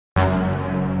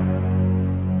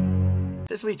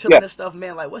Just we chilling and stuff,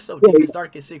 man. Like, what's your deepest,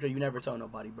 darkest secret you never told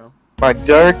nobody, bro? My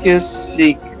darkest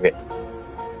secret.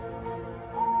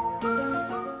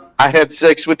 I had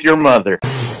sex with your mother.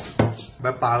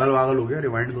 मैं पागल वागल हो गया,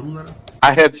 rewind करूँ जरा.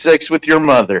 I had sex with your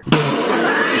mother.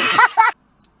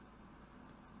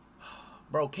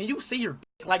 Bro, can you see your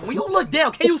like when you look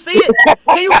down? Can you see it?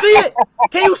 Can you see it?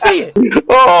 Can you see it?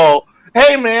 Oh,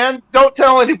 hey man, don't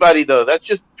tell anybody though. That's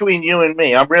just between you and me.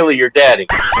 I'm really your daddy.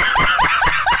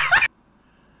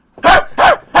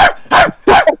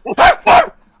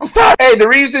 I'm sorry. Hey, the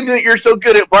reason that you're so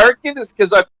good at barking is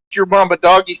because I put your mama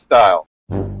doggy style.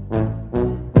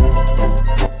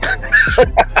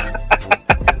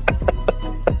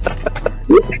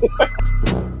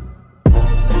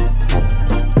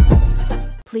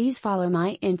 Please follow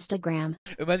my Instagram.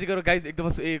 Imagine करो guys, एक दफा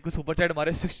एक super chat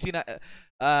हमारे 69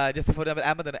 जैसे for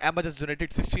example Amazon just donated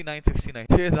 69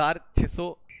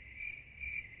 6600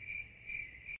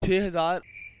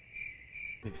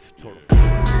 छोड़ो.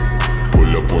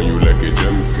 Pull up on you like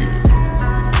agency.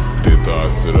 देता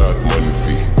असरात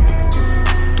मनफी.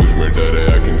 तुझ में डर है,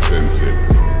 I can sense it.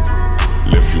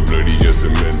 Left you bloody just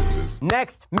immense.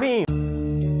 Next meme.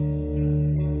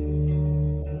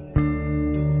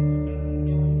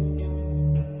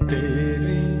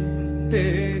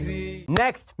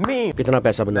 Next meme. कितना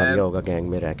पैसा बना लिया होगा गैंग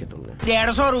में रह के तुमने?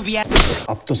 150 रुपया.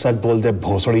 अब तो सच बोल दे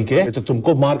भोसड़ी के, तो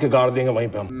तुमको मार के गाड़ देंगे वहीं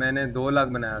पे हम. मैंने 2 लाख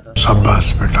बनाया था.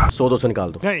 शाबाश बेटा. 100-200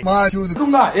 निकाल दो.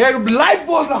 दूंगा, एक लाइव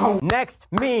बोल रहा हूँ. Next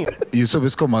meme. यूसुफ,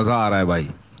 इसको मजा आ रहा है भाई.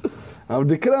 अब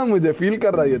दिख रहा है मुझे, फील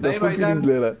कर रहा है, तो फुल फीलिंग्स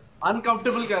ले रहा है.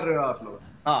 अनकंफर्टेबल कर रहे हो आप लोग.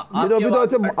 हाँ, अभी तो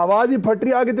ऐसे आवाज ही फट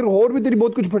रही है, आगे तेरे और भी तेरी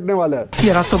बहुत कुछ फटने वाला है.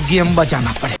 तेरा तो गेम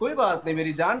बचाना पड़े. कोई बात नहीं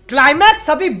मेरी जान, क्लाइमैक्स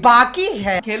अभी बाकी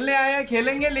है. खेलने आए हैं,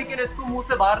 खेलेंगे, लेकिन इसको मुंह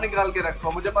से बाहर निकाल के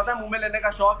रखो. मुझे पता है मुंह में लेने का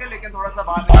शौक है, लेकिन थोड़ा सा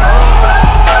बाहर निकाल.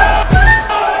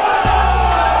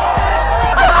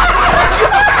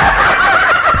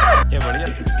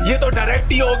 ये तो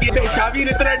डायरेक्ट ही होगी. पेशाबीर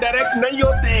इतने डायरेक्ट नहीं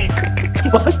होते.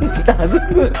 बहुत नाजुक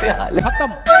सूरत हाल है. खत्म.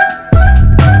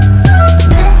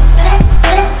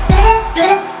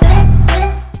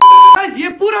 ये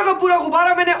पूरा का पूरा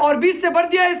गुब्बारा मैंने ऑर्बिट से भर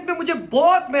दिया है. इसमें मुझे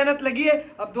बहुत मेहनत लगी है.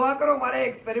 अब दुआ करो हमारा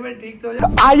एक्सपेरिमेंट ठीक से हो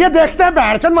जाए. आइए देखते हैं,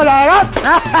 बैठचंद मजा आएगा.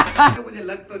 मुझे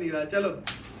लग तो नहीं रहा. चलो.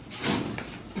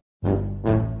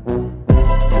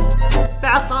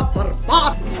 पैसा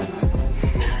बर्बाद.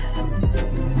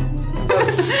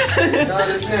 यार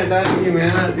इसने डाली की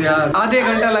मेहनत यार. आधे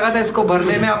घंटा लगा था इसको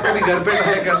भरने में. आपको भी घर पे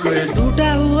ट्राई कर लो.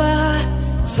 टूटा हुआ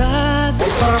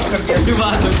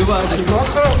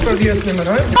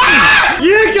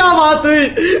ये क्या बात हुई?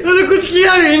 मैंने कुछ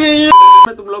किया ही नहीं.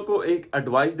 मैं तुम लोग को एक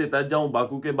एडवाइस देता जाऊं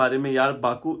बाकू के बारे में. यार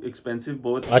बाकू एक्सपेंसिव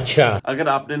बहुत. अच्छा. अगर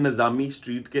आपने निजामी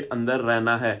स्ट्रीट के अंदर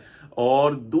रहना है.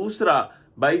 और दूसरा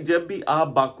भाई, जब भी आप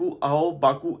बाकू आओ,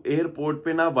 बाकू एयरपोर्ट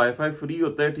पे ना वाईफाई फ्री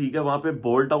होता है, ठीक है. वहां पे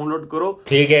बोल्ट डाउनलोड करो,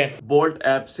 ठीक है. बोल्ट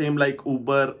ऐप सेम लाइक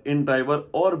उबर, इन ड्राइवर,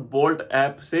 और बोल्ट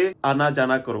ऐप से आना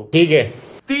जाना करो, ठीक है.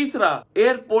 तीसरा,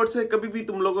 एयरपोर्ट से कभी भी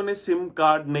तुम लोगों ने सिम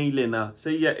कार्ड नहीं लेना.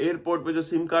 सही है. एयरपोर्ट पे जो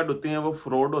सिम कार्ड होते हैं वो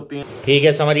फ्रॉड होते हैं. ठीक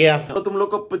है, समझ गया. तो तुम लोग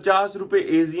को 50 रुपए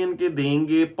एशियन के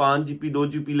देंगे, 5 GB 2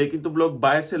 GB. लेकिन तुम लोग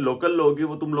बाहर से लोकल लोगे,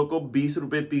 वो तुम लोग को 20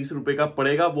 रुपए 30 रुपए का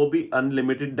पड़ेगा. वो भी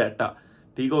अनलिमिटेड डाटा.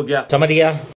 ठीक हो गया? समझ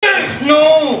गया. नो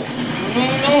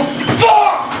नो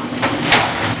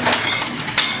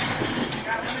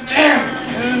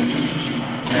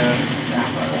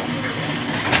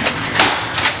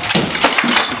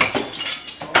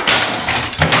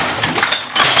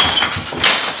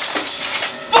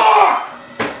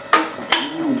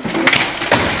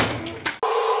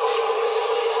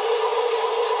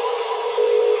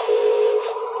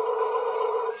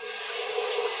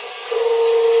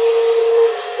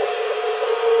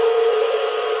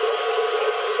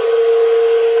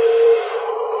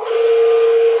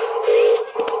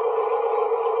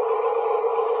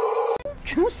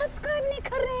क्यों सब्सक्राइब नहीं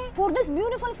कर रहे हैं? फॉर दिस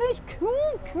ब्यूटीफुल फेस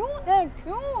क्यों है?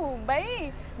 क्यों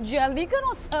भाई, जल्दी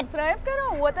करो, सब्सक्राइब करो.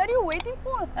 What are you waiting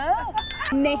for?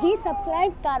 नहीं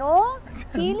सब्सक्राइब करो,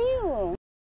 किल यू.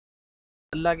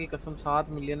 अल्लाह की कसम 7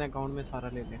 मिलियन अकाउंट में सारा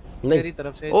ले ले मेरी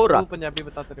तरफ से. तू पंजाबी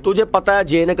बताते रहे. तुझे पता है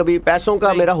जे ने कभी पैसों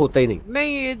का मेरा होता ही नहीं.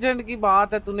 नहीं, एजेंट की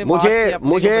बात है. तूने मुझे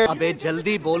अबे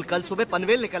जल्दी बोल, कल सुबह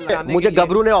पनवेल निकलना. मुझे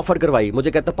गबरू ने ऑफर करवाई.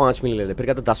 मुझे कहता 5 मिलियन ले ले, फिर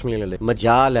कहता 10 मिलियन ले ले.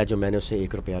 मजाल है जो मैंने उससे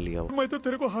 1 रुपया लिया. मैं तो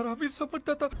तेरे को हरामी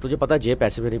समझता था. तुझे पता है जे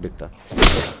पैसे में नहीं बिकता.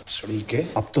 सड़ी के,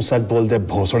 अब तो सच बोल दे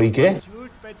भोसड़ी के.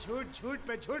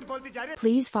 झूठ बोलती जा रही.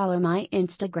 Please follow my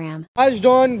Instagram. आज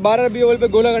डॉन 12 रबीउल पे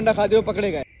गोला गंडा खाते हुए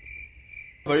पकड़े गए.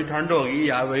 बड़ी ठंड हो गई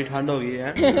यार, बड़ी ठंड हो गई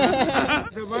है.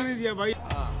 समझ नहीं दिया भाई.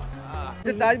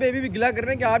 ताज बेबी भी गिला कर रहे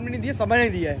हैं कि आपने नहीं दिया, समझ नहीं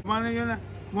दिया है.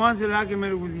 वहाँ से लाके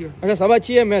मेरे को दिया। अच्छा सब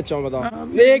अच्छी है, मैं अच्छा हूँ, बताओ।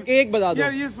 एक बता दो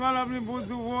यार, ये सवाल आपने बोल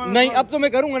दो वो नहीं, अब तो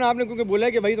मैं करूंगा ना, आपने क्योंकि बोला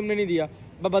है कि भाई तुमने नहीं दिया।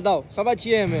 बताओ सब अच्छी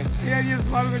है हमें। यार ये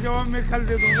सवाल का जवाब मैं कल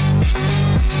दे दूंगा,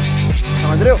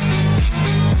 समझ रहे हो?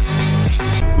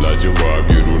 लाजवाब,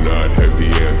 you do not have the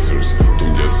answers।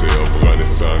 तुम जैसे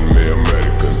अफगानिस्तान में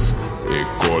अमेरिकन्स,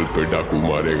 एक कॉल पे डाकू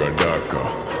मारेगा डाका।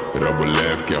 रब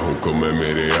लैब क्या हुक्म है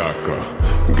मेरे आका,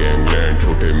 गैंगलैंड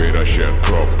छोटे मेरा शहर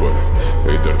प्रॉपर,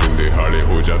 इधर दिन दिहाड़े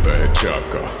हो जाता है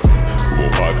चाका। वो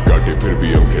हाथ काटे फिर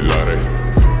भी हम खिला रहे,